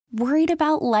Worried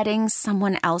about letting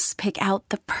someone else pick out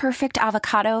the perfect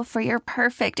avocado for your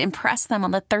perfect impress them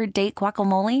on the third date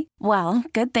guacamole? Well,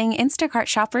 good thing Instacart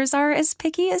shoppers are as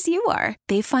picky as you are.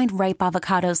 They find ripe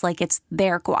avocados like it's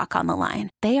their guac on the line.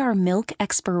 They are milk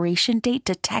expiration date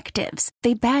detectives.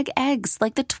 They bag eggs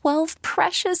like the 12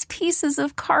 precious pieces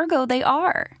of cargo they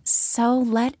are. So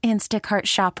let Instacart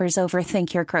shoppers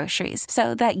overthink your groceries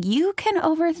so that you can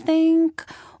overthink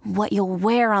what you'll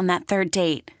wear on that third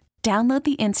date. Download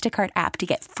the Instacart app to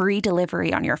get free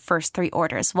delivery on your first 3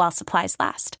 orders while supplies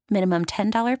last. Minimum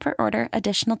 $10 per order.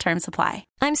 Additional terms apply.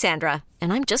 I'm Sandra,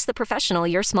 and I'm just the professional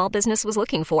your small business was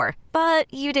looking for.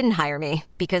 But you didn't hire me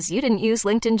because you didn't use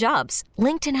LinkedIn Jobs.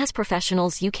 LinkedIn has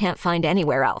professionals you can't find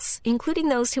anywhere else, including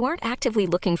those who aren't actively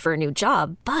looking for a new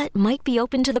job, but might be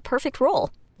open to the perfect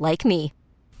role, like me.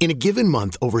 In a given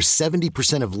month, over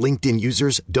 70% of LinkedIn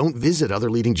users don't visit other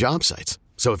leading job sites.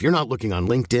 So if you're not looking on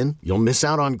LinkedIn, you'll miss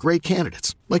out on great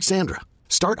candidates like Sandra.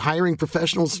 Start hiring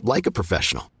professionals like a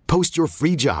professional. Post your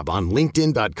free job on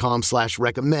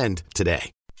linkedin.com/recommend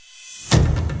today.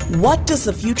 What does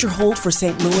the future hold for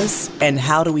St. Louis, and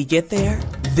how do we get there?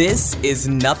 This is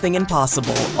Nothing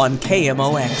Impossible on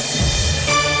KMOX.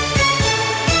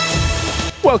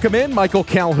 Welcome in, Michael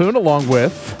Calhoun, along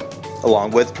with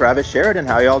Travis Sheridan.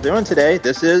 How y'all doing today?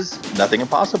 This is Nothing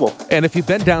Impossible. And if you've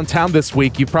been downtown this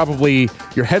week, your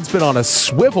head's been on a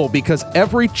swivel because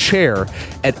every chair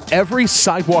at every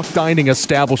sidewalk dining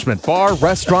establishment, bar,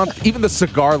 restaurant, even the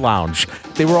cigar lounge,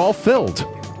 they were all filled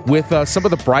with some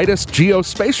of the brightest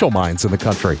geospatial minds in the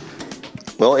country.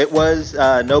 Well, it was,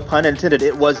 no pun intended,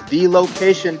 it was the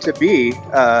location to be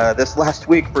this last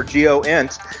week for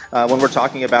GeoInt when we're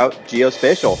talking about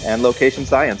geospatial and location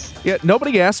science. Yeah,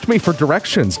 nobody asked me for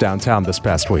directions downtown this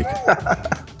past week.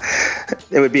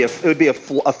 It would be a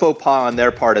faux pas on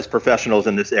their part as professionals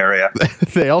in this area.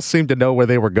 They all seemed to know where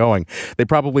they were going. They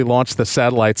probably launched the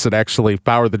satellites that actually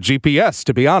power the GPS,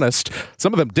 to be honest.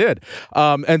 Some of them did.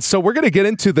 And so we're going to get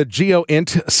into the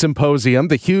GeoInt Symposium,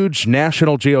 the huge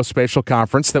national geospatial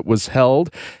conference that was held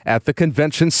at the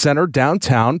Convention Center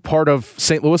downtown, part of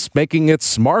St. Louis making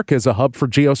its mark as a hub for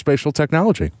geospatial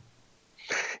technology.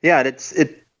 Yeah,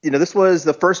 and this was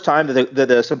the first time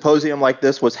that a symposium like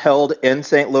this was held in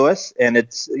St. Louis, and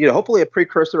it's hopefully a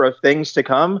precursor of things to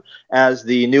come as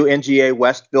the new NGA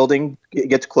West building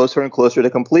gets closer and closer to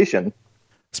completion.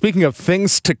 Speaking of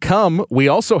things to come, we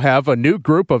also have a new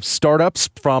group of startups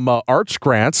from Arch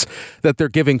Grants that they're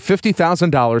giving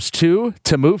 $50,000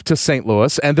 to move to St.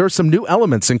 Louis. And there's some new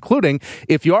elements, including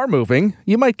if you are moving,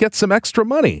 you might get some extra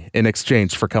money in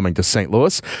exchange for coming to St.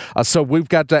 Louis. So we've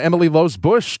got Emily Lowe's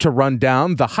Bush to run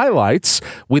down the highlights.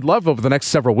 We'd love over the next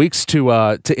several weeks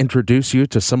to introduce you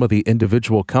to some of the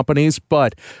individual companies,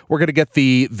 but we're going to get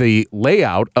the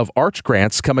layout of Arch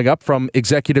Grants coming up from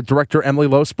Executive Director Emily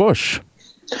Lowe's Bush.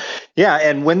 Yeah,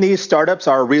 and when these startups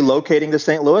are relocating to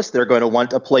St. Louis, they're going to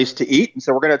want a place to eat. And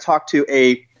so we're going to talk to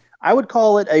I would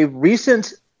call it a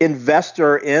recent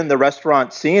investor in the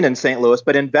restaurant scene in St. Louis,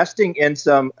 but investing in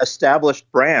some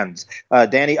established brands.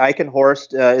 Danny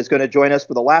Eichenhorst is going to join us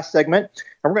for the last segment.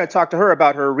 And we're going to talk to her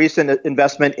about her recent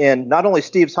investment in not only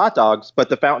Steve's Hot Dogs, but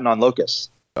the Fountain on Locust.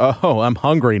 Oh, I'm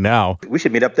hungry now. We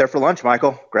should meet up there for lunch,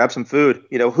 Michael. Grab some food.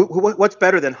 What's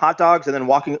better than hot dogs and then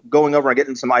going over and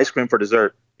getting some ice cream for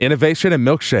dessert? Innovation and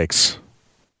milkshakes.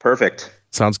 Perfect.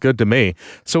 Sounds good to me.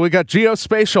 So we got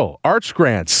Geospatial, Arch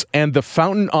Grants, and the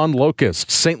Fountain on Locust,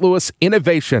 St. Louis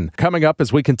Innovation, coming up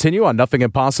as we continue on Nothing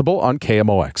Impossible on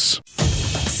KMOX.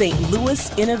 St.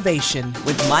 Louis Innovation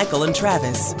with Michael and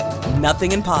Travis.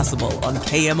 Nothing Impossible on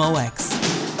KMOX.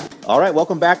 All right,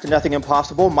 welcome back to Nothing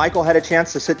Impossible. Michael had a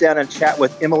chance to sit down and chat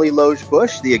with Emily Lowe's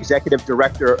Bush, the executive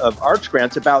director of Arch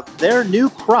Grants, about their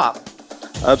new crop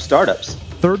of startups.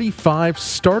 35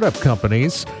 startup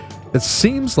companies. It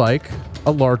seems like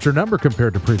a larger number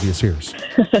compared to previous years.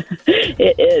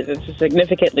 It is. It's a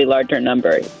significantly larger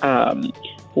number.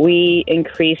 We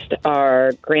increased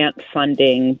our grant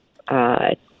funding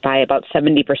by about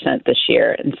 70% this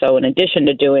year. And so in addition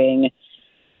to doing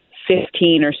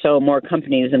 15 or so more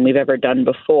companies than we've ever done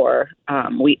before,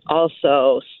 we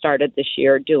also started this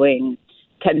year doing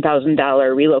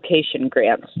 $10,000 relocation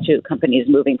grants to companies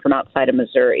moving from outside of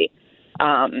Missouri.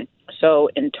 So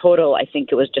in total, I think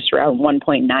it was just around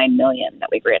 $1.9 million that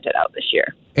we granted out this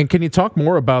year. And can you talk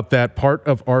more about that part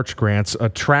of Arch Grants,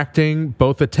 attracting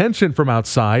both attention from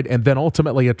outside and then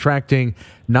ultimately attracting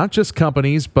not just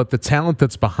companies, but the talent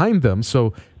that's behind them?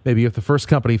 So maybe if the first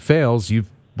company fails, you've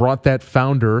brought that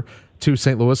founder to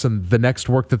St. Louis, and the next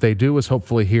work that they do is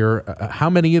hopefully here. How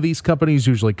many of these companies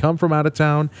usually come from out of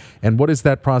town, and what is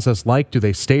that process like? Do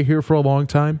they stay here for a long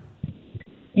time?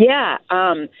 Yeah.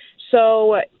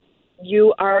 So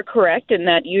you are correct in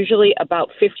that usually about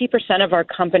 50% of our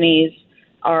companies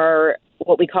are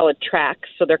what we call a track.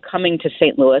 So they're coming to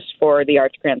St. Louis for the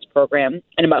Arch Grants program.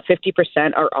 And about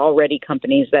 50% are already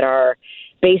companies that are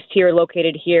based here,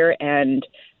 located here, and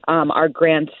our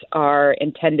grants are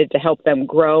intended to help them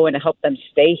grow and to help them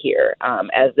stay here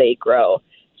as they grow.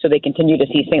 So they continue to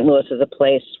see St. Louis as a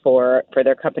place for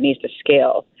their companies to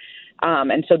scale.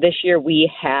 And so this year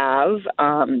we have,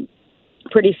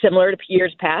 pretty similar to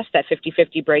years past, that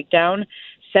 50-50 breakdown.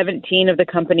 17 of the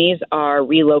companies are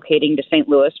relocating to St.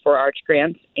 Louis for Arch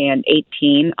Grants, and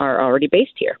 18 are already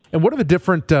based here. And what are the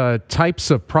different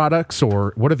types of products,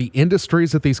 or what are the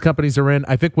industries that these companies are in?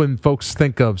 I think when folks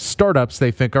think of startups,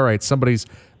 they think, all right, somebody's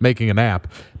making an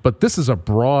app. But this is a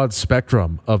broad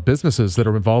spectrum of businesses that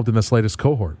are involved in this latest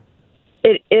cohort.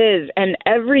 It is. And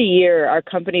every year our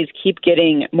companies keep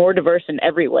getting more diverse in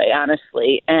every way,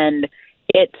 honestly. And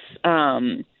it's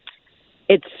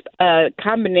a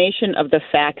combination of the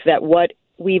fact that what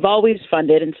we've always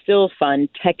funded and still fund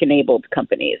tech-enabled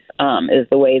companies is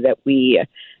the way that we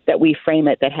frame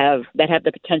it, that have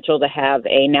the potential to have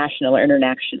a national or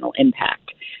international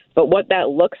impact. But what that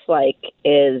looks like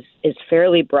is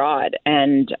fairly broad,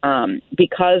 and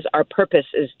because our purpose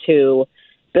is to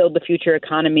build the future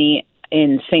economy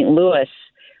in St. Louis,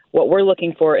 what we're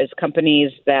looking for is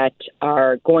companies that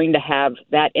are going to have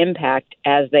that impact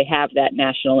as they have that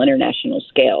national, international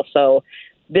scale. So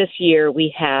this year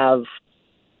we have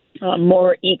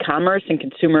more e-commerce and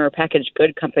consumer packaged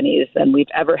good companies than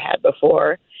we've ever had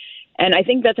before. And I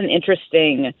think that's an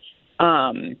interesting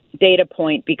data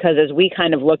point, because as we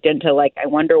kind of looked into, I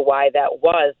wonder why that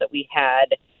was, that we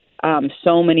had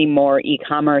so many more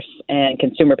e-commerce and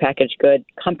consumer packaged good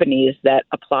companies that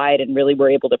applied and really were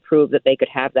able to prove that they could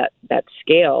have that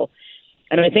scale.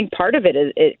 And I think part of it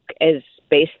is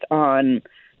based on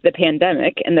the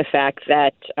pandemic and the fact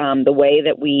that the way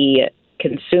that we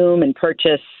consume and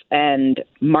purchase and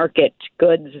market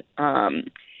goods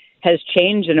has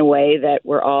changed in a way that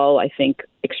we're all, I think,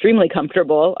 extremely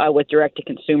comfortable with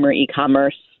direct-to-consumer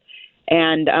e-commerce.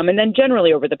 And then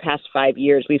generally over the past 5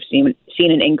 years, we've seen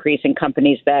an increase in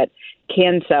companies that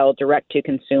can sell direct to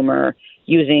consumer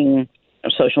using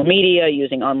social media,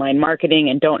 using online marketing,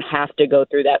 and don't have to go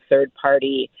through that third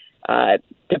party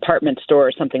department store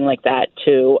or something like that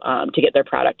to get their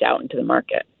product out into the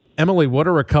market. Emily, what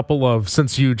are a couple of,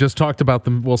 since you just talked about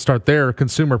them, we'll start there,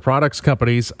 consumer products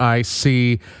companies. I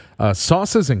see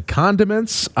sauces and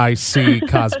condiments. I see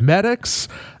cosmetics.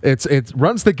 It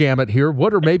runs the gamut here.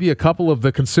 What are maybe a couple of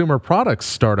the consumer products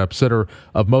startups that are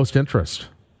of most interest?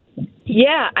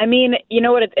 Yeah, I mean, you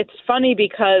know what? It's funny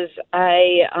because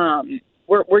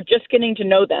we're just getting to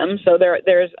know them. So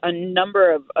there's a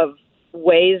number of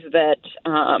ways that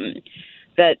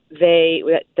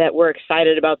we're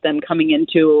excited about them coming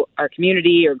into our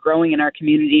community or growing in our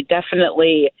community.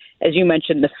 Definitely, as you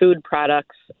mentioned, the food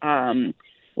products.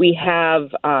 We have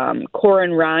Core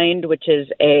and Rind, which is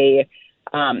a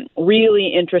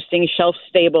really interesting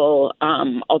shelf-stable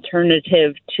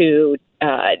alternative to,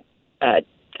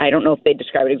 I don't know if they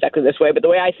describe it exactly this way, but the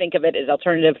way I think of it is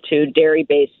alternative to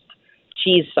dairy-based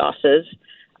cheese sauces.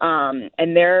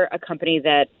 And they're a company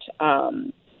that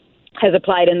has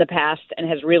applied in the past and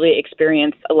has really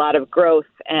experienced a lot of growth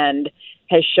and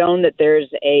has shown that there's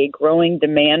a growing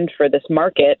demand for this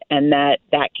market and that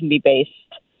can be based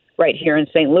right here in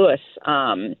St. Louis.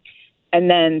 And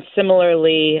then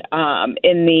similarly,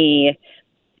 in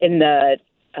the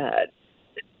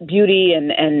beauty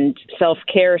and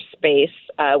self-care space,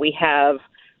 we have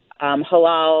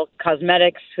Halal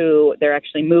Cosmetics, who they're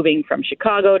actually moving from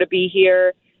Chicago to be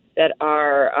here, that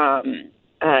are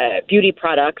beauty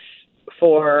products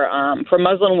for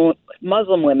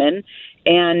Muslim women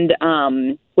and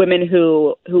women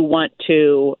who want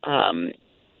to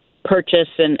purchase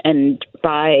and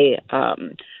buy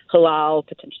halal,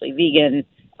 potentially vegan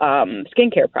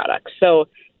skincare products. So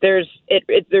there's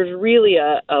really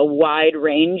a wide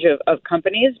range of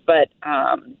companies, but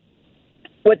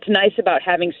what's nice about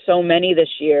having so many this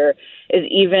year is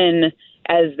even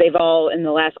as they've all in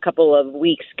the last couple of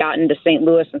weeks gotten to St.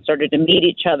 Louis and started to meet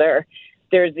each other,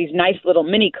 there's these nice little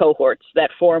mini cohorts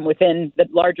that form within the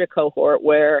larger cohort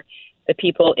where the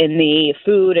people in the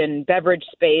food and beverage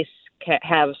space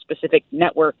have specific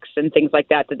networks and things like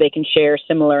that they can share,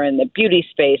 similar in the beauty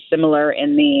space, similar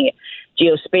in the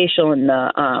geospatial and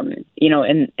the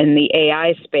in the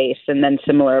AI space, and then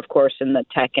similar, of course, in the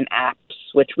tech and apps,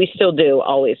 which we still do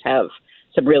always have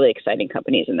some really exciting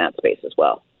companies in that space as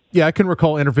well. Yeah, I can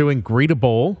recall interviewing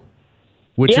Greetable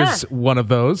which is one of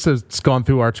those. It's gone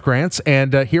through Arch Grants,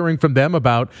 and hearing from them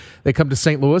about they come to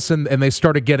St. Louis and they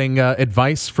started getting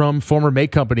advice from former May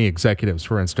Company executives,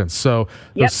 for instance. So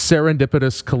those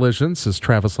serendipitous collisions, as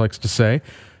Travis likes to say,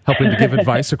 helping to give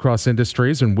advice across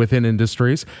industries and within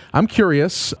industries. I'm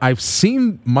curious, I've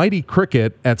seen Mighty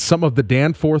Cricket at some of the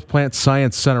Danforth Plant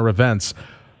Science Center events.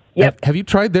 Have you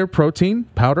tried their protein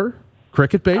powder,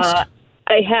 cricket-based?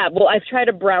 I have. Well, I've tried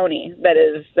a brownie that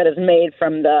is made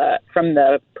from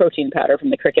the protein powder, from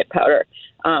the cricket powder,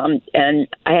 and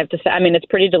I have to say, I mean, it's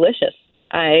pretty delicious.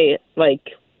 I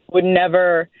would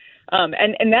never,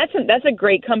 and that's a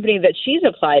great company that she's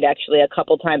applied actually a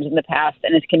couple times in the past,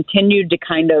 and has continued to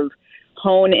kind of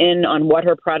hone in on what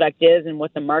her product is and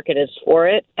what the market is for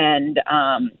it. And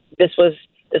this was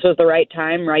the right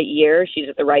time, right year. She's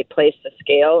at the right place to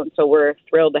scale, and so we're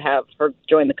thrilled to have her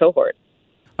join the cohort.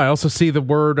 I also see the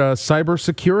word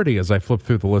cybersecurity as I flip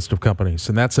through the list of companies,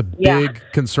 and that's a big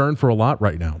concern for a lot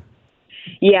right now.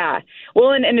 Yeah.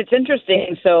 Well, and it's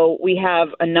interesting. So we have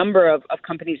a number of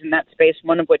companies in that space,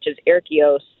 one of which is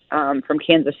Archeos from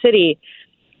Kansas City,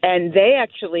 and they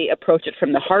actually approach it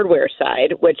from the hardware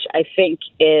side, which I think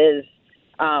is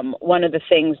one of the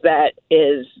things that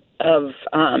is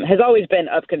has always been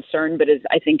of concern, but is,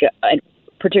 I think, a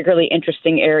particularly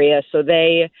interesting area. So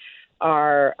they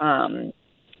are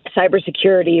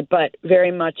cybersecurity, but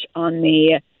very much on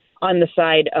the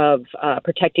side of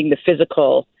protecting the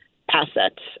physical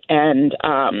assets. And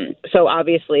so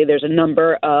obviously there's a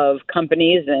number of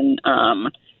companies in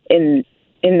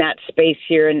that space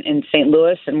here in St.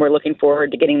 Louis, and we're looking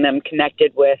forward to getting them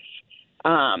connected with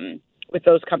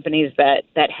those companies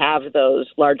that have those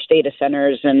large data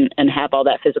centers and have all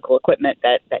that physical equipment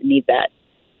that need that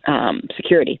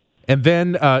security. And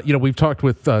then, we've talked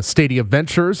with Stadia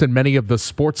Ventures and many of the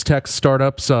sports tech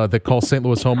startups that call St.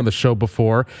 Louis home on the show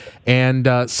before. And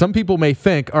some people may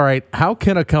think, all right, how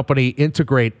can a company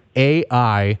integrate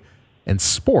AI and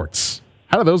sports?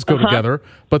 How do those go together?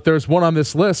 But there's one on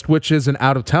this list, which is an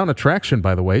out-of-town attraction,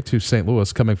 by the way, to St.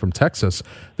 Louis coming from Texas.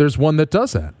 There's one that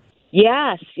does that.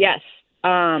 Yes.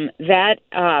 So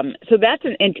that's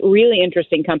a really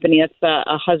interesting company. It's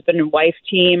a husband and wife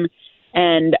team,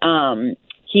 and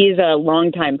he's a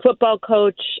longtime football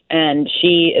coach, and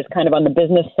she is kind of on the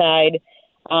business side,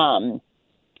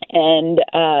 and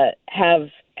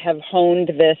have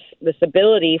honed this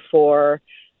ability for,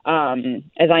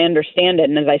 as I understand it,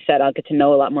 and as I said, I'll get to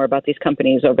know a lot more about these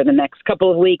companies over the next couple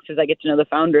of weeks as I get to know the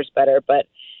founders better, but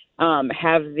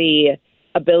have the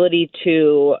ability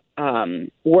to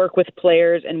work with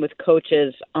players and with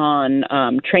coaches on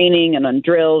training and on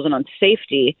drills and on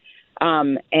safety.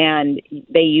 And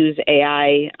they use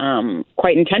AI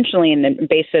quite intentionally and then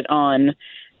base it on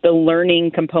the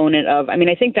learning component of,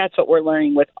 I think that's what we're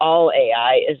learning with all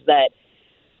AI, is that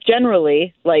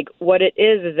generally, what it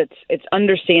is it's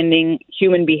understanding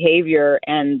human behavior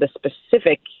and the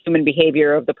specific human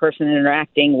behavior of the person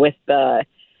interacting with the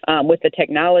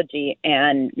technology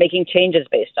and making changes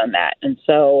based on that. And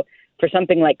so for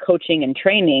something like coaching and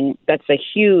training, that's a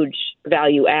huge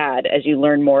value add as you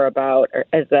learn more about, or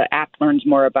as the app learns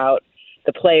more about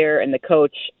the player and the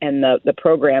coach and the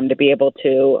program to be able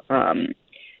to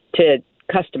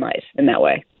customize in that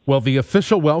way. Well, the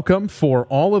official welcome for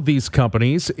all of these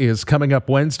companies is coming up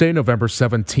Wednesday, November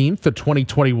 17th, the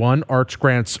 2021 Arch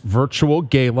Grants Virtual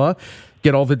Gala.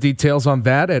 Get all the details on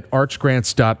that at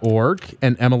archgrants.org.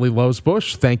 And Emily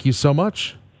Losbush, thank you so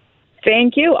much.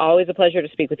 Thank you. Always a pleasure to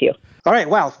speak with you. All right.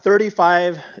 Wow.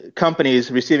 35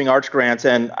 companies receiving Arch Grants.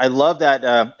 And I love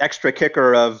that extra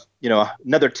kicker of,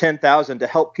 another 10,000 to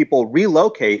help people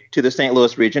relocate to the St.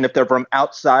 Louis region if they're from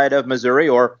outside of Missouri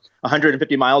or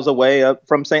 150 miles away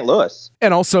from St. Louis.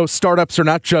 And also, startups are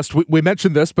not just, we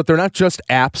mentioned this, but they're not just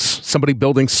apps, somebody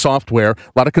building software.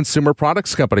 A lot of consumer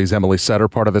products companies, Emily said, are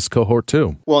part of this cohort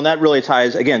too. Well, and that really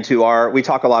ties, again, to we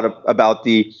talk a lot about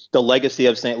the legacy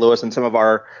of St. Louis and some of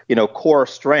our, core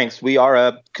strengths. We are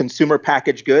a consumer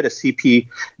packaged good, a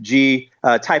CPG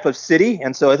type of city.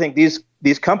 And so I think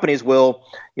these companies will,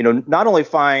 not only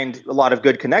find a lot of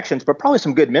good connections, but probably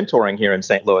some good mentoring here in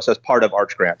St. Louis as part of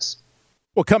Arch Grants.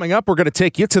 Well, coming up, we're going to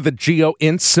take you to the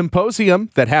GeoInt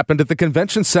Symposium that happened at the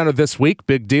Convention Center this week.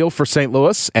 Big deal for St.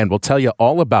 Louis, and we'll tell you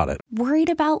all about it. Worried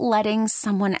about letting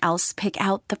someone else pick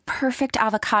out the perfect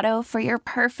avocado for your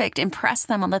perfect impress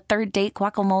them on the third date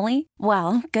guacamole?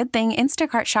 Well, good thing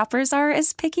Instacart shoppers are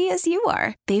as picky as you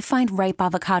are. They find ripe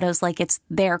avocados like it's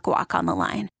their guac on the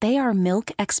line. They are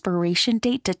milk expiration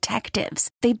date detectives.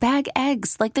 They bag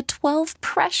eggs like the 12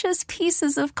 precious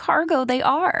pieces of cargo they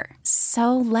are.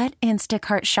 So let Instacart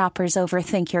shoppers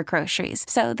overthink your groceries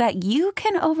so that you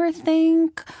can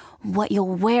overthink what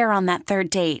you'll wear on that third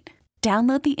date.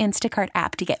 Download the Instacart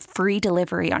app to get free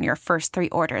delivery on your first 3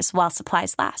 orders while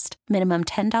supplies last. Minimum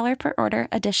 $10 per order.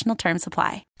 Additional terms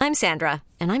apply. I'm Sandra,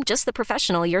 and I'm just the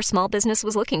professional your small business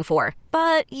was looking for.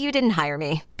 But you didn't hire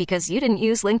me because you didn't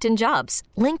use LinkedIn Jobs.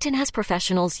 LinkedIn has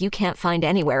professionals you can't find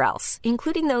anywhere else,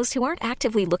 including those who aren't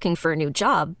actively looking for a new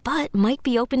job, but might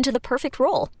be open to the perfect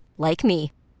role, like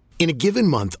me. In a given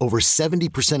month, over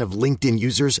 70% of LinkedIn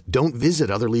users don't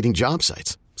visit other leading job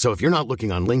sites. So if you're not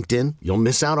looking on LinkedIn, you'll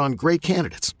miss out on great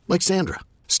candidates like Sandra.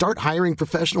 Start hiring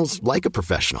professionals like a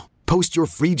professional. Post your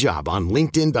free job on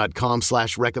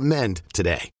linkedin.com/recommend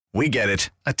today. We get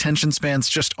it. Attention spans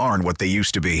just aren't what they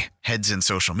used to be. Heads in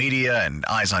social media and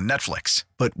eyes on Netflix.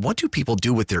 But what do people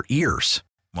do with their ears?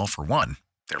 Well, for one,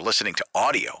 they're listening to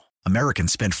audio.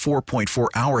 Americans spend 4.4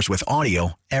 hours with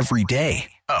audio every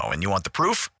day. Oh, and you want the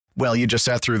proof? Well, you just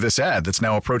sat through this ad that's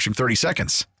now approaching 30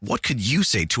 seconds. What could you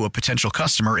say to a potential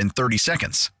customer in 30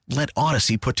 seconds? Let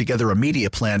Odyssey put together a media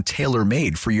plan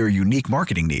tailor-made for your unique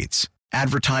marketing needs.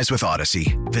 Advertise with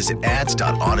Odyssey. Visit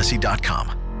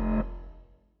ads.odyssey.com.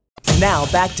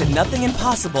 Now back to Nothing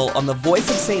Impossible on the Voice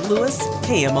of St. Louis,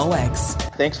 KMOX.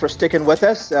 Thanks for sticking with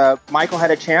us. Michael had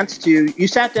a chance you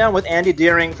sat down with Andy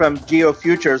Deering from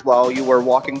GeoFutures while you were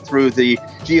walking through the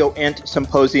GeoInt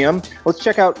Symposium. Let's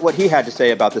check out what he had to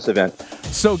say about this event.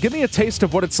 So give me a taste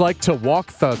of what it's like to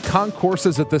walk the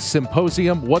concourses at this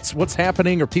symposium. What's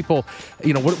happening? Are people,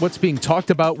 what's being talked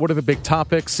about? What are the big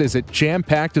topics? Is it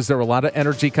jam-packed? Is there a lot of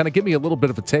energy? Kind of give me a little bit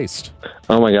of a taste.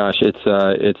 Oh my gosh,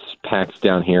 it's packed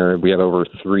down here. We have over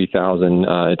 3,000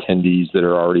 attendees that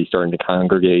are already starting to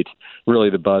congregate. Really,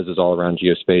 the buzz is all around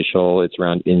geospatial. It's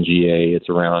around NGA. It's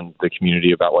around the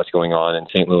community about what's going on. And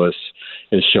St. Louis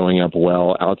is showing up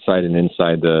well outside and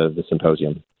inside the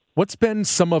symposium. What's been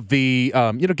some of the,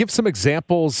 give some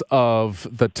examples of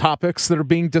the topics that are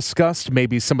being discussed,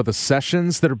 maybe some of the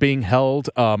sessions that are being held,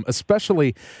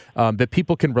 especially that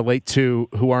people can relate to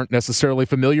who aren't necessarily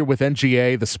familiar with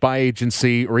NGA, the spy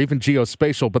agency, or even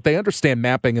geospatial, but they understand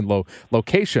mapping and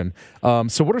location.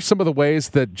 So what are some of the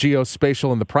ways that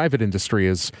geospatial in the private industry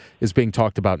is being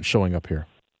talked about and showing up here?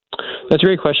 That's a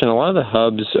great question. A lot of the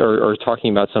hubs are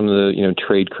talking about some of the,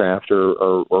 trade craft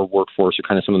or workforce or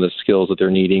kind of some of the skills that they're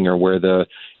needing or where the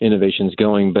innovation's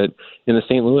going. But in the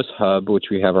St. Louis hub, which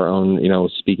we have our own,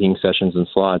 speaking sessions and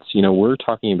slots, we're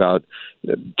talking about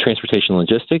transportation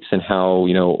logistics and how,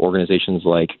 organizations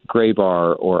like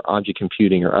Graybar or Object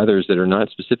Computing or others that are not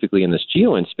specifically in this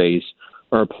GeoInt space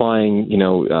are applying,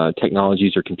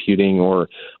 technologies or computing or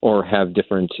have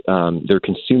different, they're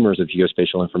consumers of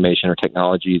geospatial information or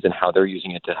technologies and how they're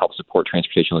using it to help support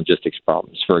transportation logistics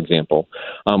problems, for example.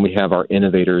 We have our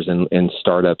innovators and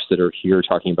startups that are here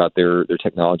talking about their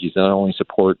technologies that not only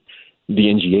support the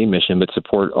NGA mission, but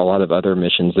support a lot of other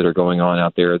missions that are going on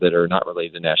out there that are not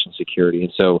related to national security.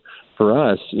 And so for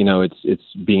us, it's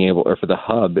being able, or for the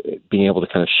hub, being able to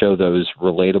kind of show those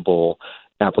relatable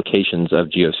applications of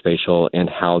geospatial and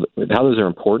how those are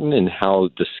important and how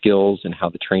the skills and how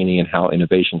the training and how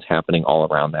innovation's happening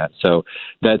all around that. So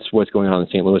that's what's going on in the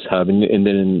St. Louis hub. And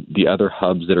then in the other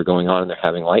hubs that are going on and they're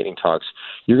having lightning talks,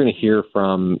 you're going to hear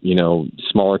from,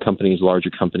 smaller companies,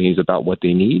 larger companies about what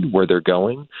they need, where they're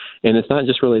going. And it's not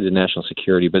just related to national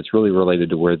security, but it's really related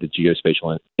to where the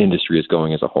geospatial industry is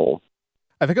going as a whole.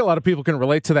 I think a lot of people can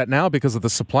relate to that now because of the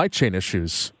supply chain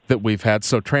issues that we've had.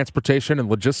 So transportation and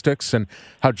logistics and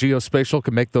how geospatial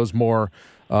can make those more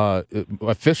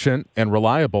efficient and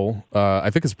reliable, I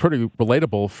think is pretty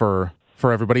relatable for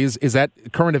everybody. Is that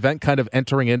current event kind of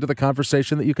entering into the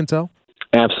conversation that you can tell?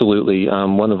 Absolutely.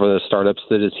 One of the startups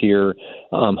that is here,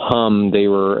 Hum, they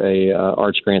were a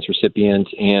Arch Grants recipient,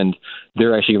 and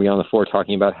they're actually going to be on the floor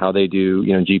talking about how they do,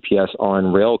 GPS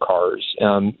on rail cars,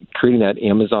 creating that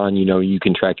Amazon, you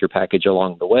can track your package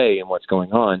along the way and what's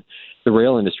going on. The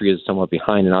rail industry is somewhat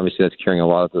behind, and obviously that's carrying a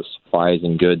lot of the supplies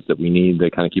and goods that we need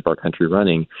to kind of keep our country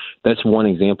running. That's one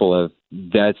example of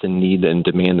that's a need and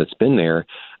demand that's been there.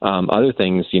 Other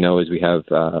things, is we have,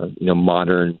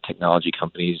 modern technology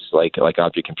companies like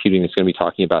Object Computing that's going to be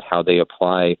talking about how they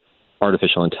apply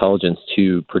artificial intelligence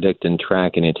to predict and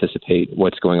track and anticipate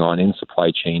what's going on in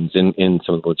supply chains and in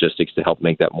some of the logistics to help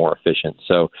make that more efficient.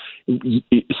 So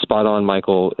spot on,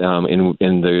 Michael,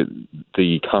 and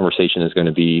the conversation is going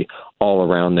to be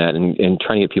all around that and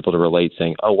trying to get people to relate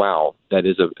saying, oh, wow, that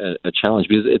is a challenge,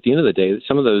 because at the end of the day,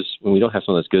 some of those, when we don't have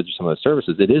some of those goods or some of those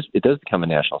services, it does become a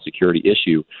national security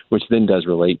issue, which then does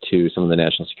relate to some of the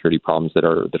national security problems that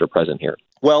are present here.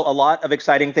 Well, a lot of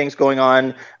exciting things going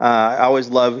on. I always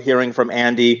love hearing from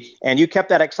Andy, and you kept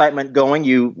that excitement going.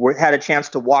 You had a chance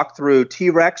to walk through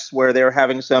T-Rex, where they're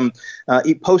having some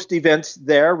post events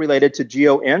there related to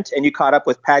GeoInt, and you caught up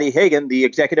with Patty Hagan, the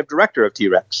executive director of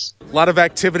T-Rex. A lot of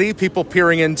activity, people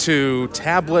peering into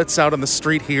tablets out on the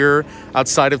street here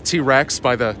outside of T-Rex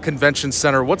by the convention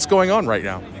center. What's going on right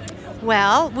now?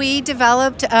 Well, we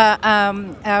developed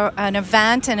an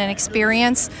event and an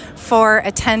experience for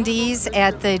attendees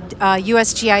at the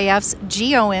USGIF's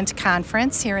GeoInt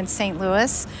conference here in St.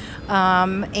 Louis.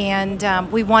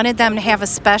 And we wanted them to have a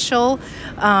special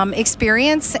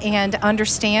experience and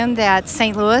understand that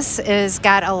St. Louis has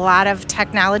got a lot of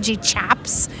technology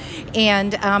chops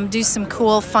and do some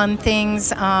cool, fun things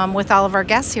with all of our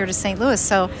guests here to St. Louis.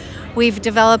 So we've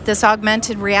developed this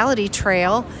augmented reality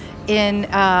trail in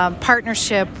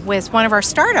partnership with one of our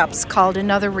startups called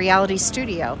Another Reality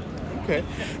Studio. Okay.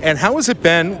 And how has it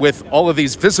been with all of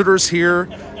these visitors here,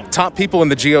 top people in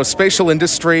the geospatial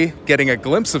industry, getting a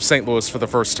glimpse of St. Louis for the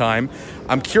first time?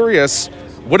 I'm curious,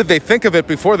 what did they think of it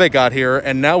before they got here,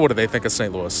 and now what do they think of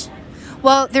St. Louis?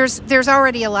 Well, there's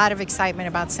already a lot of excitement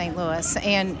about St. Louis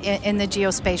and in the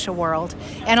geospatial world,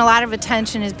 and a lot of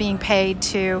attention is being paid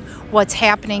to what's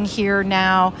happening here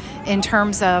now in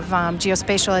terms of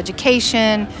geospatial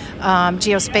education,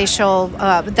 geospatial,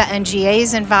 the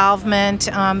NGA's involvement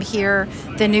here,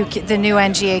 the new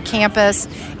NGA campus,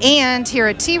 and here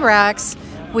at T-Rex,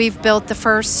 we've built the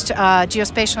first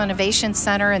geospatial innovation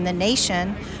center in the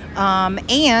nation.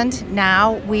 And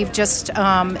now we've just,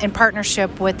 in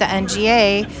partnership with the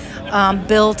NGA,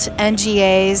 built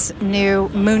NGA's new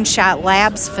Moonshot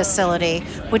Labs facility,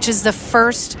 which is the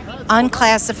first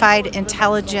unclassified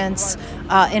intelligence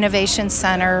innovation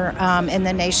center in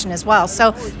the nation as well.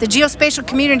 So the geospatial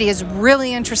community is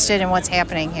really interested in what's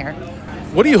happening here.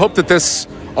 What do you hope that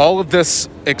all of this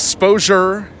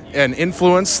exposure and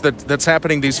influence that's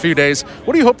happening these few days,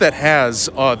 what do you hope that has,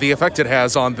 the effect it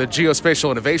has on the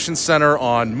Geospatial Innovation Center,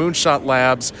 on Moonshot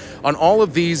Labs, on all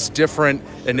of these different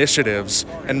initiatives,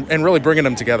 and really bringing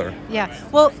them together? Yeah.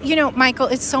 Well, Michael,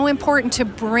 it's so important to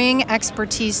bring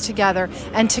expertise together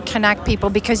and to connect people,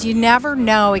 because you never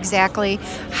know exactly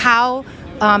how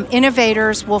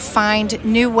innovators will find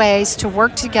new ways to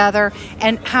work together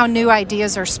and how new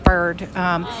ideas are spurred.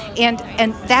 And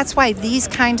that's why these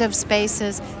kinds of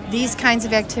spaces, these kinds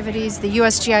of activities, the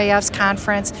USGIF's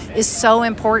conference is so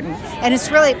important. And it's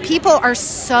really, people are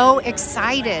so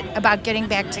excited about getting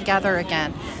back together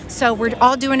again. So we're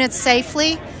all doing it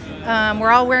safely. We're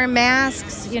all wearing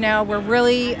masks, we're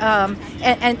really,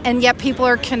 and yet people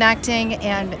are connecting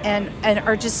and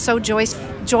are just so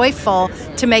joyful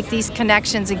to make these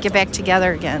connections and get back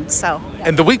together again. So.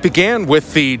 And the week began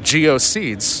with the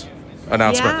GeoSeeds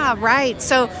announcement. Yeah, right.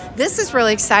 So this is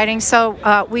really exciting.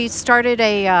 So we started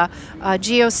a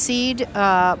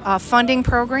GeoSeed funding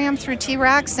program through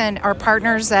T-Rex, and our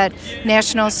partners at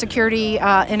National Security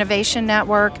Innovation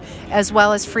Network, as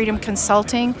well as Freedom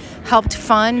Consulting, helped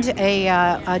fund a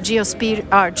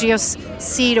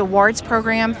GeoSeed Awards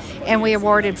program, and we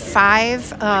awarded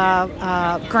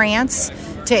 5 grants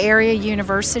to area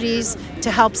universities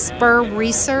to help spur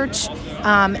research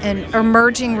and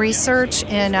emerging research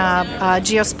in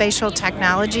geospatial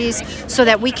technologies, so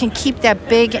that we can keep that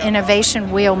big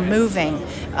innovation wheel moving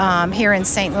here in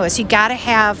St. Louis. You got to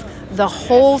have the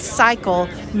whole cycle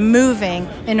moving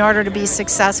in order to be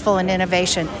successful in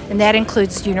innovation, and that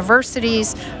includes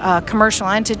universities, commercial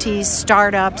entities,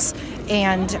 startups,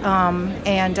 and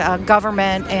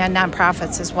government and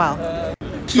nonprofits as well.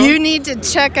 You need to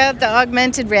check out the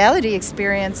augmented reality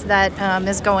experience that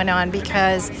is going on,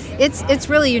 because it's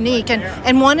really unique.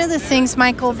 And one of the things,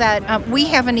 Michael, that we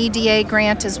have an EDA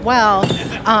grant as well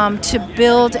to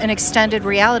build an extended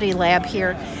reality lab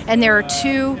here. And there are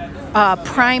 2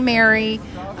 primary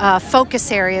focus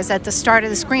areas at the start of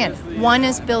this grant. One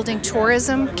is building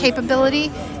tourism capability,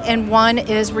 and one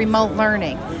is remote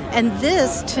learning. And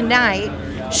this tonight,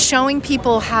 showing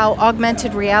people how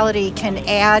augmented reality can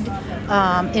add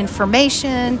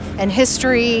information and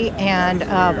history and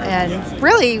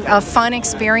really a fun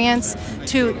experience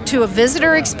to a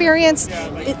visitor experience,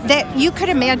 that you could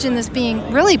imagine this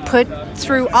being really put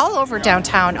through all over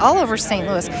downtown, all over St.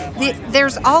 Louis.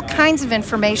 There's all kinds of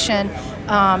information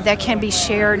that can be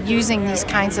shared using these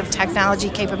kinds of technology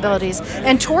capabilities,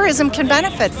 and tourism can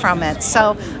benefit from it.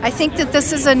 So I think that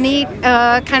this is a neat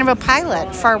kind of a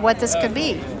pilot for what this could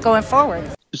be going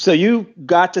forward. So you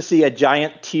got to see a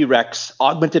giant T-Rex,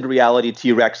 augmented reality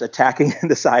T-Rex attacking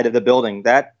the side of the building.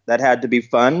 That had to be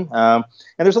fun. And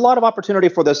there's a lot of opportunity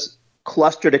for this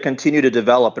cluster to continue to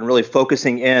develop and really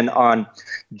focusing in on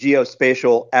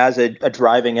geospatial as a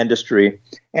driving industry.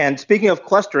 And speaking of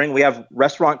clustering, we have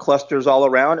restaurant clusters all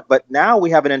around, but now we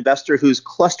have an investor who's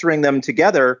clustering them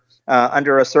together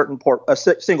under a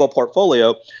single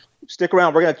portfolio. Stick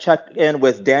around. We're going to check in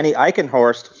with Danny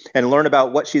Eichenhorst and learn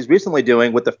about what she's recently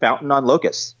doing with the Fountain on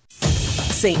Locust.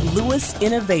 St. Louis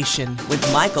Innovation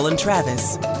with Michael and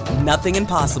Travis. Nothing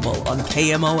Impossible on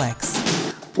KMOX.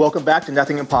 Welcome back to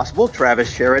Nothing Impossible. Travis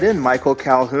Sheridan, Michael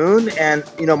Calhoun. And,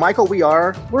 Michael,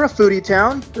 we're a foodie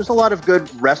town. There's a lot of good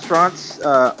restaurants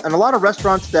and a lot of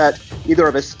restaurants that either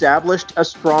have established a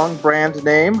strong brand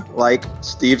name like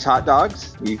Steve's Hot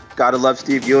Dogs. You got to love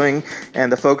Steve Ewing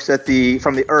and the folks from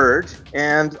the Urge,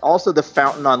 and also the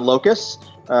Fountain on Locust.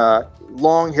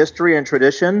 Long history and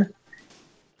tradition.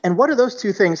 And what do those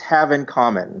two things have in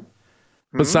common?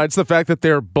 Besides the fact that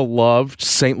they're beloved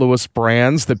St. Louis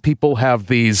brands that people have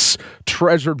these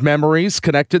treasured memories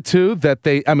connected to, that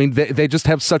they just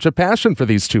have such a passion for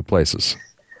these two places.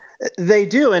 They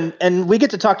do. And we get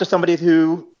to talk to somebody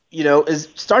who, is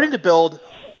starting to build,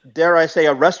 dare I say,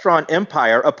 a restaurant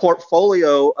empire, a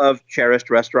portfolio of cherished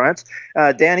restaurants.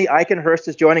 Danny Eichenhorst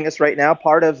is joining us right now,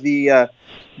 part of the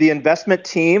investment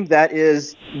team that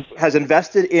has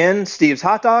invested in Steve's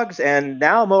Hot Dogs and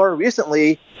now more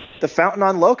recently the Fountain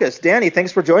on Locust. Danny,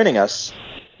 thanks for joining us.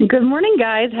 Good morning,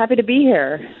 guys. Happy to be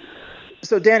here.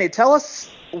 So, Danny, tell us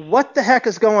what the heck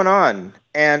is going on.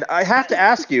 And I have to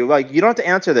ask you, you don't have to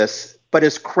answer this, but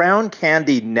is Crown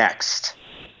Candy next?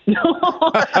 Oh,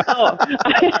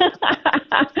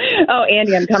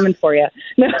 Andy, I'm coming for you.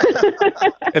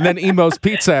 And then Emo's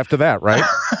Pizza after that, right?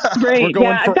 Right. We're going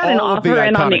yeah, for I've got all an of offer the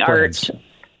in on the iconic Arch. brands.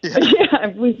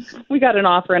 Yeah, we got an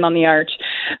offer in on the Arch.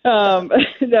 So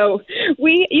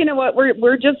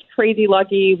we're just crazy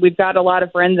lucky. We've got a lot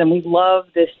of friends and we love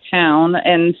this town.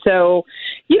 And so,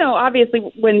 obviously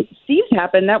when Steve's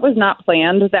happened, that was not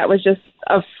planned. That was just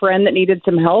a friend that needed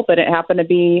some help, and it happened to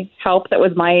be help that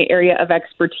was my area of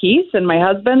expertise and my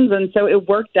husband's. And so it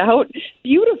worked out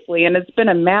beautifully, and it's been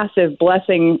a massive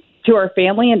blessing to our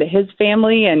family and to his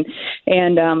family and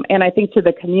I think to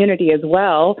the community as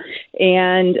well.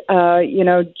 And,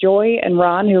 Joy and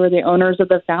Ron, who are the owners of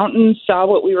the Fountain, saw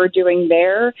what we were doing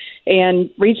there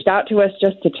and reached out to us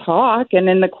just to talk. And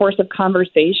in the course of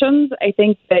conversations, I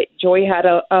think that Joy had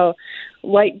a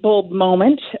light bulb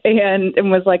moment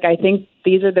and was like, I think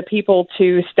these are the people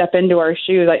to step into our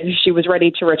shoes. Like, she was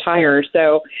ready to retire.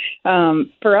 So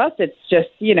for us, it's just,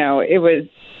 it was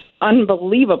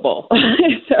unbelievable.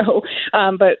 So,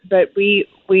 but we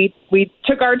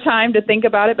took our time to think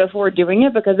about it before doing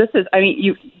it, because this is,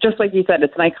 you just like you said,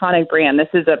 it's an iconic brand. This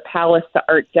is a palace to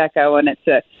Art Deco, and it's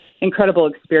a incredible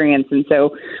experience. And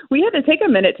so we had to take a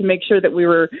minute to make sure that we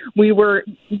were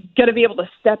going to be able to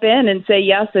step in and say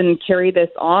yes and carry this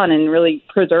on and really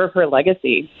preserve her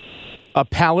legacy. A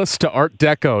palace to Art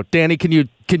Deco. Danny, can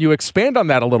you expand on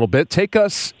that a little bit? Take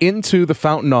us into the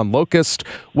Fountain on Locust.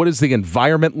 What is the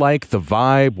environment like, the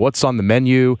vibe? What's on the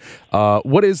menu?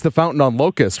 What is the Fountain on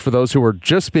Locust for those who are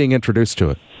just being introduced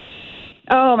to it?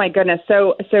 Oh, my goodness.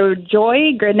 So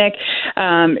Joy Gridnick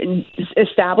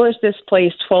established this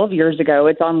place 12 years ago.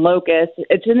 It's on Locust.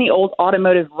 It's in the old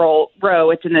automotive row.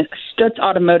 It's in the Stutz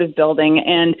Automotive building.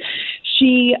 And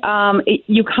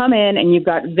you come in and you've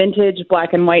got vintage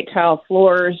black and white tile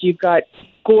floors. You've got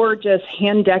gorgeous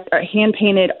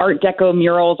hand-painted Art Deco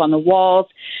murals on the walls.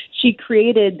 She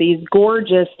created these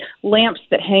gorgeous lamps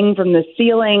that hang from the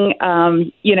ceiling.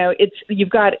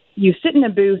 You sit in a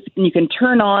booth and you can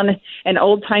turn on an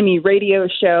old-timey radio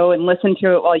show and listen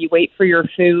to it while you wait for your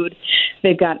food.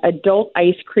 They've got adult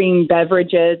ice cream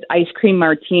beverages, ice cream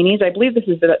martinis. I believe this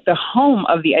is the home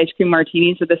of the ice cream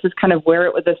martini, so this is kind of where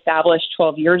it was established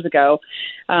 12 years ago.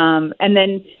 And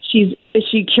then she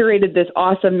curated this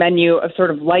awesome menu of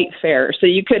sort of light fare, so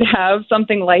you could have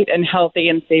something light and healthy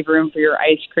and save room for your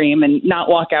ice cream and not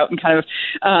walk out and kind of,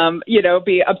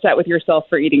 be upset with yourself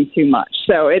for eating too much.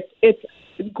 So it's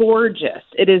gorgeous.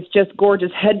 It is just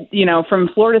gorgeous. From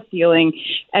floor to ceiling,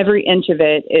 every inch of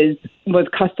it was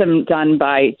custom done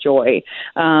by Joy.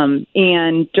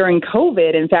 And during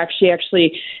COVID, in fact, she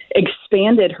actually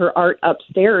expanded her art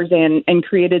upstairs and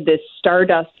created this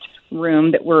Stardust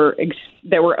room that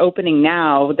we're opening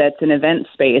now. That's an event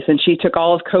space, and she took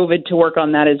all of COVID to work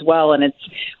on that as well. And it's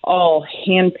all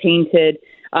hand painted.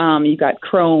 You've got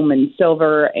chrome and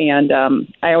silver, and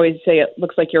I always say it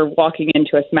looks like you're walking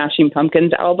into a Smashing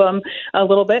Pumpkins album a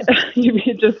little bit.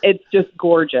 It's just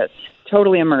gorgeous,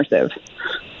 totally immersive.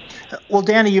 Well,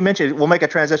 Danny, you mentioned we'll make a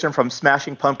transition from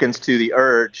Smashing Pumpkins to The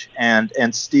Urge and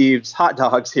Steve's Hot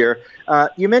Dogs here.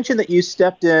 You mentioned that you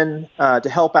stepped in to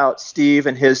help out Steve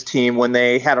and his team when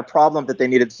they had a problem that they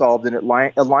needed solved, and it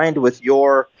aligned with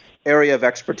your area of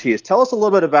expertise. Tell us a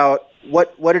little bit about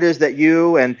what it is that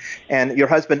you and your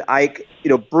husband Ike,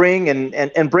 bring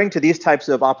and bring to these types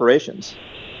of operations.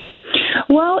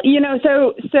 Well,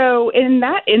 so in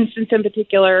that instance in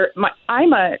particular,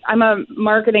 I'm a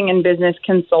marketing and business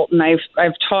consultant.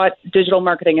 I've taught digital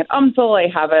marketing at UMSL. I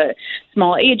have a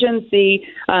small agency,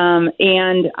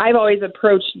 and I've always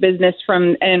approached business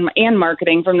and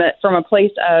marketing from a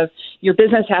place of your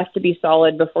business has to be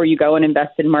solid before you go and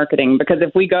invest in marketing. Because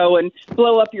if we go and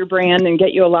blow up your brand and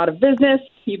get you a lot of business,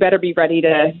 you better be ready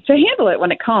to handle it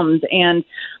when it comes. And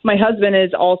my husband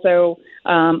is also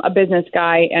a business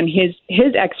guy, and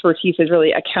his expertise is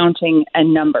really accounting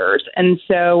and numbers. And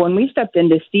so when we stepped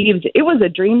into Steve's, it was a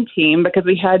dream team because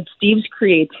we had Steve's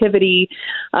creativity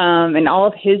and all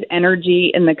of his energy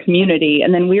in the community.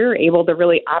 And then we were able to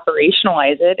really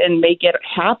operationalize it and make it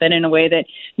happen in a way that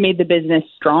made the business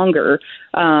stronger.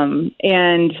 And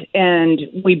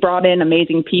we brought in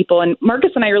amazing people. And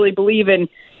Marcus and I really believe in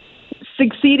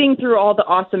succeeding through all the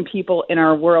awesome people in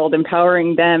our world,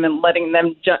 empowering them and letting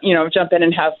them jump in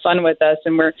and have fun with us.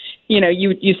 And we're,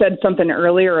 you said something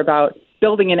earlier about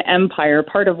building an empire.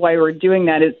 Part of why we're doing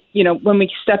that is, when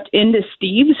we stepped into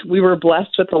Steve's, we were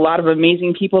blessed with a lot of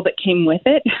amazing people that came with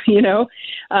it,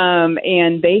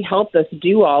 and they helped us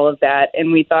do all of that.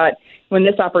 And we thought when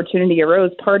this opportunity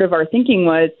arose, part of our thinking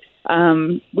was,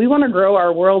 we want to grow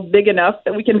our world big enough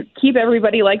that we can keep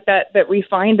everybody like that we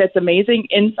find that's amazing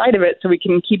inside of it, so we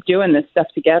can keep doing this stuff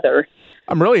together.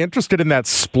 I'm really interested in that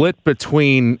split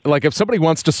between, like, if somebody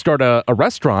wants to start a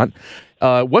restaurant,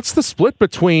 what's the split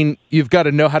between you've got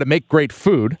to know how to make great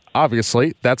food,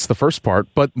 obviously, that's the first part,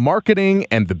 but marketing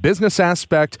and the business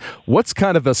aspect, what's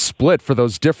kind of the split for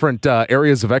those different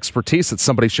areas of expertise that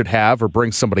somebody should have or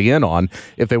bring somebody in on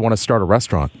if they want to start a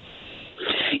restaurant?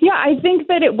 Yeah, I think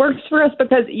that it works for us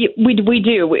because we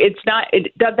do. It's not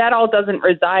that all doesn't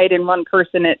reside in one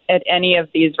person at any of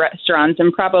these restaurants,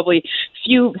 and probably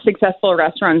few successful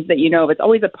restaurants that of. It's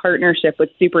always a partnership with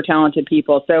super talented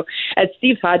people. So at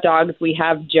Steve's Hot Dogs, we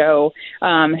have Joe,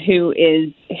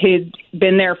 who's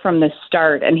been there from the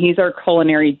start, and he's our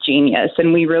culinary genius,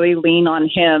 and we really lean on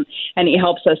him, and he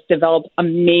helps us develop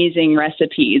amazing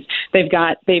recipes. They've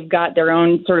got their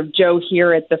own sort of Joe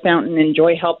here at the Fountain, and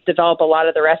Joy helped develop a lot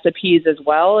of the recipes as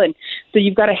well. And so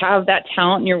you've got to have that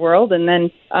talent in your world, and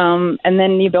then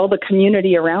you build a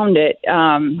community around it.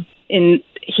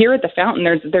 Here at the Fountain,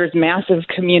 there's massive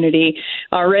community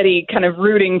already kind of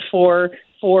rooting for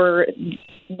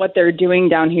what they're doing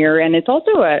down here, and it's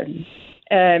also a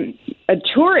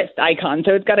tourist icon,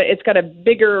 so it's got a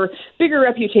bigger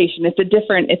reputation. It's a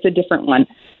different one.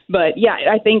 But yeah,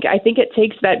 I think it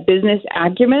takes that business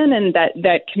acumen and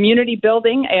that community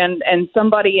building and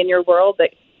somebody in your world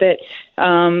that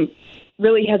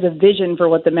really has a vision for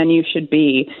what the menu should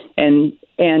be. And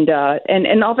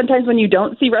oftentimes when you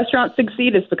don't see restaurants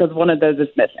succeed, it's because one of those is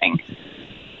missing.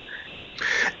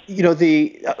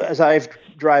 As I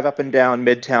drive up and down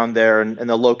Midtown there and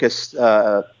the Locust,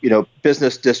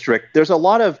 business district, there's a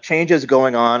lot of changes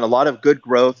going on, a lot of good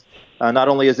growth. Not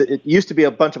only is it used to be a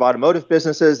bunch of automotive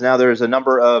businesses, now there's a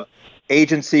number of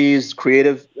agencies,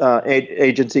 creative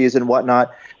agencies and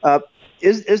whatnot.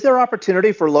 Is there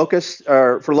opportunity for Locust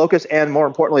and more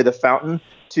importantly the Fountain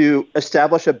to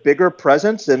establish a bigger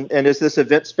presence? And is this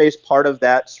event space part of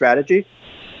that strategy?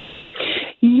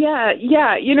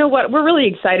 Yeah. You know what? We're really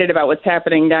excited about what's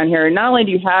happening down here. Not only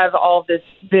do you have all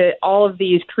of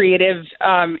these creative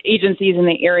agencies in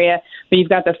the area, but you've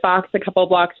got the Fox a couple of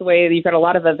blocks away. You've got a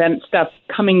lot of event stuff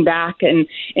coming back and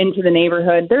into the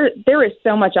neighborhood. There is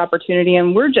so much opportunity,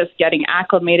 and we're just getting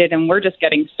acclimated and we're just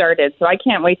getting started. So I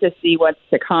can't wait to see what's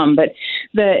to come. But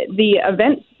the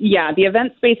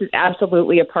event space is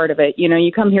absolutely a part of it.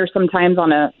 You come here sometimes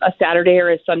on a Saturday or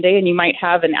a Sunday, and you might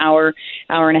have an hour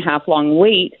and a half long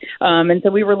wait. And so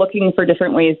we were looking for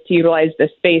different ways to utilize the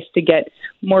space to get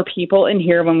more people in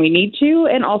here when we need to,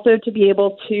 and also to be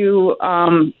able to,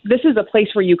 this is a place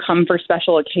where you come for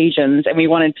special occasions, and we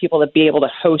wanted people to be able to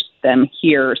host them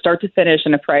here, start to finish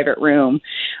in a private room.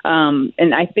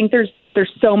 And I think there's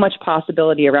so much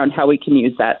possibility around how we can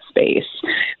use that space.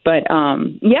 But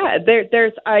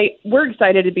we're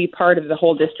excited to be part of the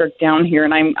whole district down here,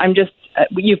 and I'm just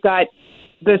you've got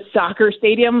the soccer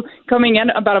stadium coming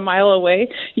in about a mile away.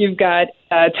 You've got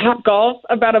Top Golf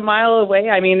about a mile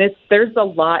away. I mean, there's a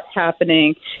lot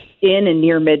happening in and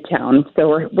near Midtown,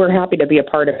 so we're happy to be a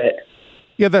part of it.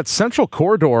 Yeah, that central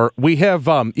corridor, we have,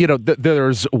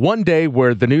 there's one day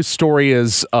where the news story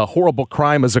is a horrible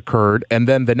crime has occurred, and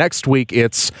then the next week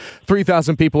it's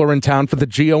 3,000 people are in town for the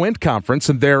GeoInt conference,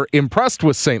 and they're impressed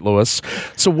with St. Louis.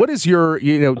 So what is your,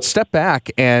 step back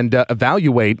and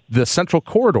evaluate the central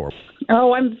corridor?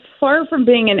 Oh, I'm far from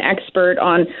being an expert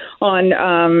on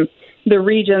the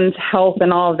region's health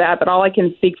and all of that, but all I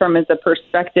can speak from is the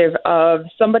perspective of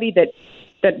somebody that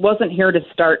wasn't here to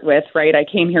start with, right? I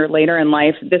came here later in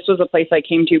life. This was a place I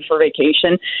came to for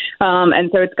vacation.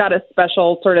 And so it's got a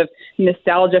special sort of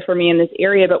nostalgia for me in this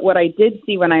area. But what I did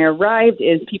see when I arrived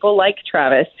is people like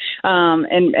Travis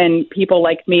and people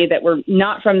like me that were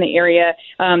not from the area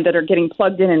that are getting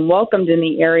plugged in and welcomed in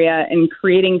the area and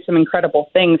creating some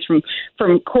incredible things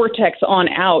from Cortex on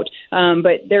out.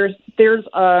 But there's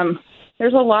a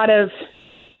lot of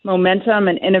momentum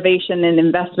and innovation and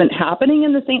investment happening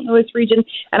in the St. Louis region,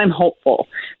 and I'm hopeful.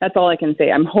 That's all I can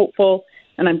say. I'm hopeful,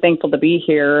 and I'm thankful to be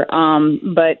here.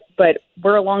 But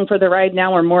we're along for the ride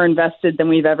now. We're more invested than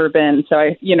we've ever been.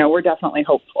 So we're definitely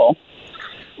hopeful.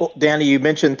 Well, Danny, you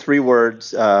mentioned three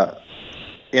words: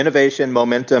 innovation,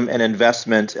 momentum, and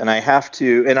investment. And I have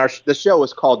to. The show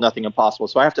is called Nothing Impossible,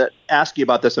 so I have to ask you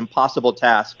about this impossible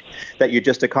task that you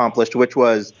just accomplished, which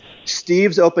was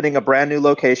Steve's opening a brand new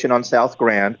location on South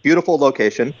Grand, beautiful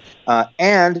location,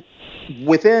 and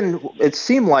within, it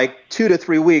seemed like 2 to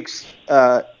 3 weeks,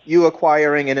 you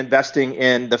acquiring and investing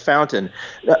in the Fountain.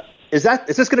 Is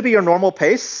this going to be your normal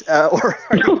pace, or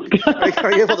are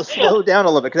you able to slow down a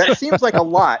little bit? Because that seems like a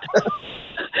lot.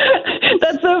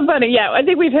 That's so funny. Yeah, I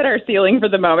think we've hit our ceiling for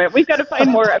the moment. We've got to find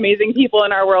more amazing people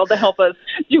in our world to help us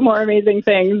do more amazing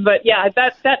things. But yeah,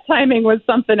 that timing was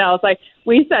something else.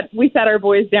 We sat our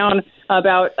boys down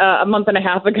about a month and a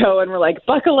half ago, and we're like,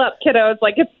 buckle up, kiddos.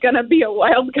 Like, it's going to be a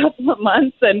wild couple of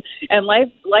months, and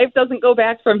life doesn't go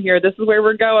back from here. This is where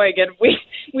we're going. And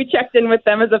we checked in with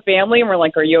them as a family, and we're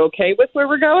like, are you okay with where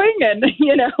we're going? And,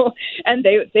 and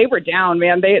they were down,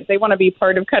 man. They want to be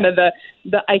part of kind of the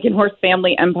Eichenhorst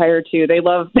family empire too. They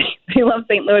love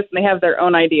St. Louis, and they have their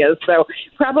own ideas. So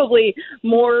probably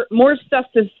more stuff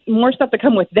to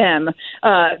come with them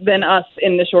than us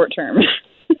in the short term.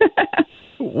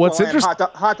 What's interesting?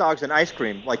 Hot dogs and ice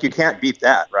cream, like, you can't beat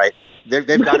that, right? They've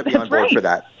got to be on board for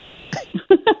that.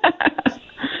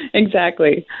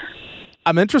 Exactly.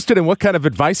 I'm interested in what kind of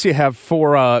advice you have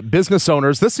for business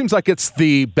owners. This seems like it's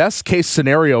the best case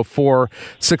scenario for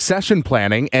succession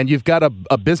planning, and you've got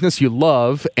a business you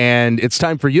love, and it's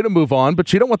time for you to move on,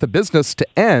 but you don't want the business to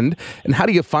end. And how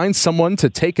do you find someone to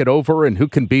take it over and who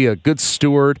can be a good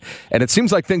steward? And it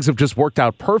seems like things have just worked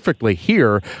out perfectly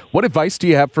here. What advice do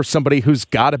you have for somebody who's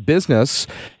got a business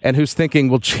and who's thinking,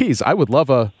 well, geez, I would love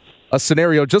a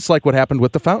scenario just like what happened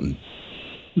with the Fountain?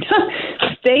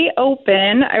 Stay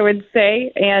open, I would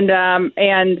say,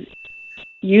 and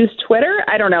use Twitter.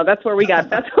 I don't know. That's where we all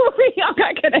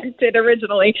got connected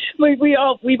originally. We've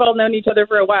all known each other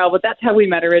for a while, but that's how we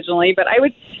met originally. But I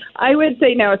would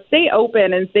say no. Stay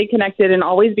open and stay connected, and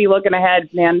always be looking ahead,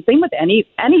 man. Same with any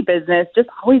business. Just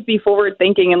always be forward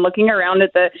thinking and looking around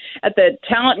at the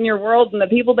talent in your world and the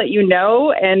people that you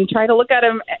know, and try to look at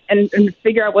them and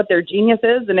figure out what their genius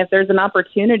is and if there's an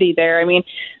opportunity there. I mean,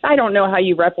 I don't know how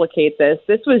you replicate this.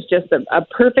 This was just a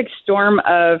perfect storm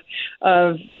of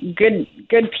good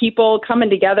people coming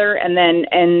together, and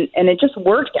it just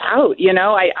worked out.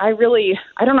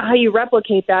 I don't know how you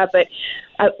replicate that, but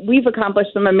we've accomplished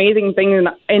some amazing things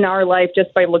in our life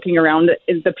just by looking around at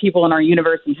the people in our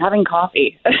universe and having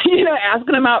coffee,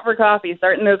 asking them out for coffee,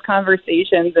 starting those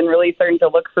conversations, and really starting to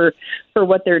look for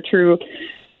what their true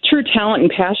talent and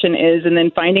passion is, and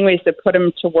then finding ways to put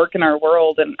them to work in our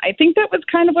world. And I think that was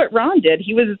kind of what Ron did.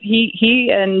 He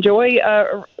and Joy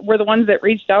were the ones that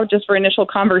reached out just for initial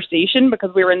conversation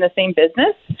because we were in the same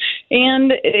business,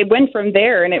 and it went from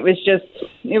there. And it was just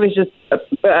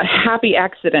a happy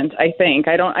accident, I think.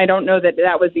 I don't know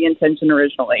that was the intention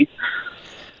originally.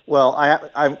 Well,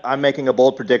 I'm making a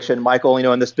bold prediction, Michael.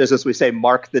 In this business we say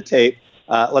mark the tape.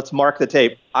 Let's mark the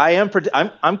tape. I'm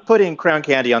putting Crown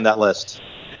Candy on that list.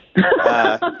 It's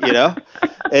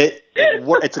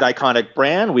an iconic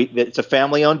brand. It's a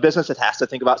family-owned business. It has to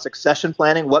think about succession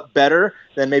planning. What better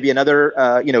than maybe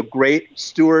another, great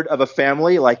steward of a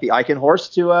family like the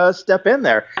Eichenhorst to step in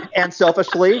there? And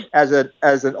selfishly, as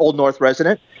an Old North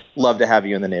resident, love to have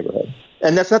you in the neighborhood.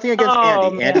 And that's nothing against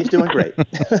Andy. Man. Andy's doing great.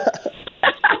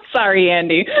 Sorry,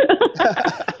 Andy.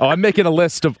 I'm making a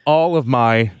list of all of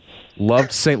my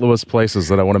loved St. Louis places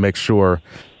that I want to make sure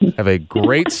have a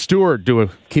great steward to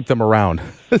keep them around.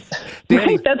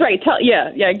 Danny, right, that's right.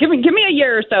 Give me a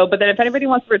year or so, but then if anybody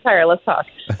wants to retire, let's talk.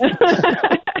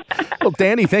 Well,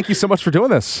 Danny, thank you so much for doing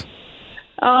this.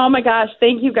 Oh, my gosh.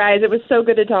 Thank you, guys. It was so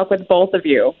good to talk with both of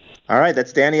you. All right,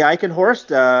 that's Danny Eichenhorst.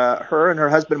 Her and her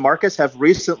husband Marcus have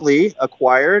recently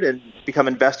acquired and become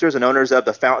investors and owners of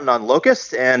the Fountain on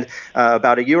Locust, and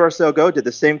about a year or so ago did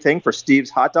the same thing for Steve's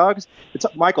Hot Dogs.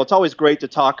 Michael, it's always great to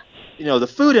talk, the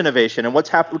food innovation and what's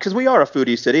happening, because we are a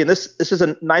foodie city, and this is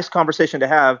a nice conversation to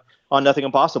have on Nothing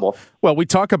Impossible. Well, we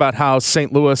talk about how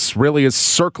St. Louis really is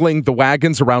circling the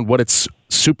wagons around what it's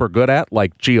super good at,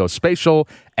 like geospatial,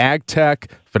 ag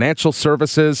tech, financial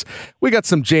services. We got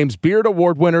some James Beard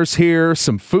Award winners here,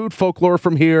 some food folklore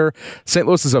from here. St.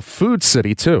 Louis is a food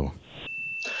city, too.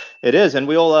 It is, and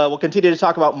we'll continue to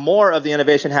talk about more of the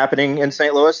innovation happening in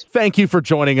St. Louis. Thank you for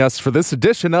joining us for this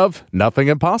edition of Nothing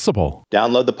Impossible.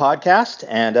 Download the podcast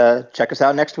and check us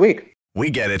out next week. We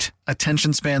get it.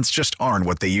 Attention spans just aren't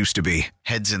what they used to be.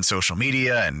 Heads in social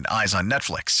media and eyes on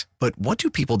Netflix. But what do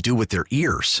people do with their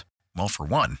ears? Well, for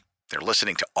one, they're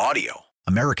listening to audio.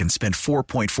 Americans spend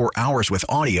 4.4 hours with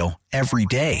audio every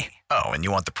day. Oh, and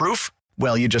you want the proof?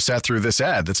 Well, you just sat through this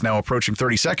ad that's now approaching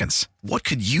 30 seconds. What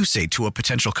could you say to a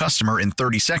potential customer in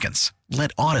 30 seconds?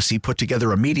 Let Odyssey put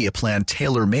together a media plan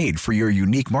tailor-made for your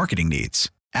unique marketing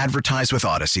needs. Advertise with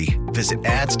Odyssey. Visit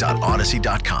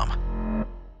ads.odyssey.com.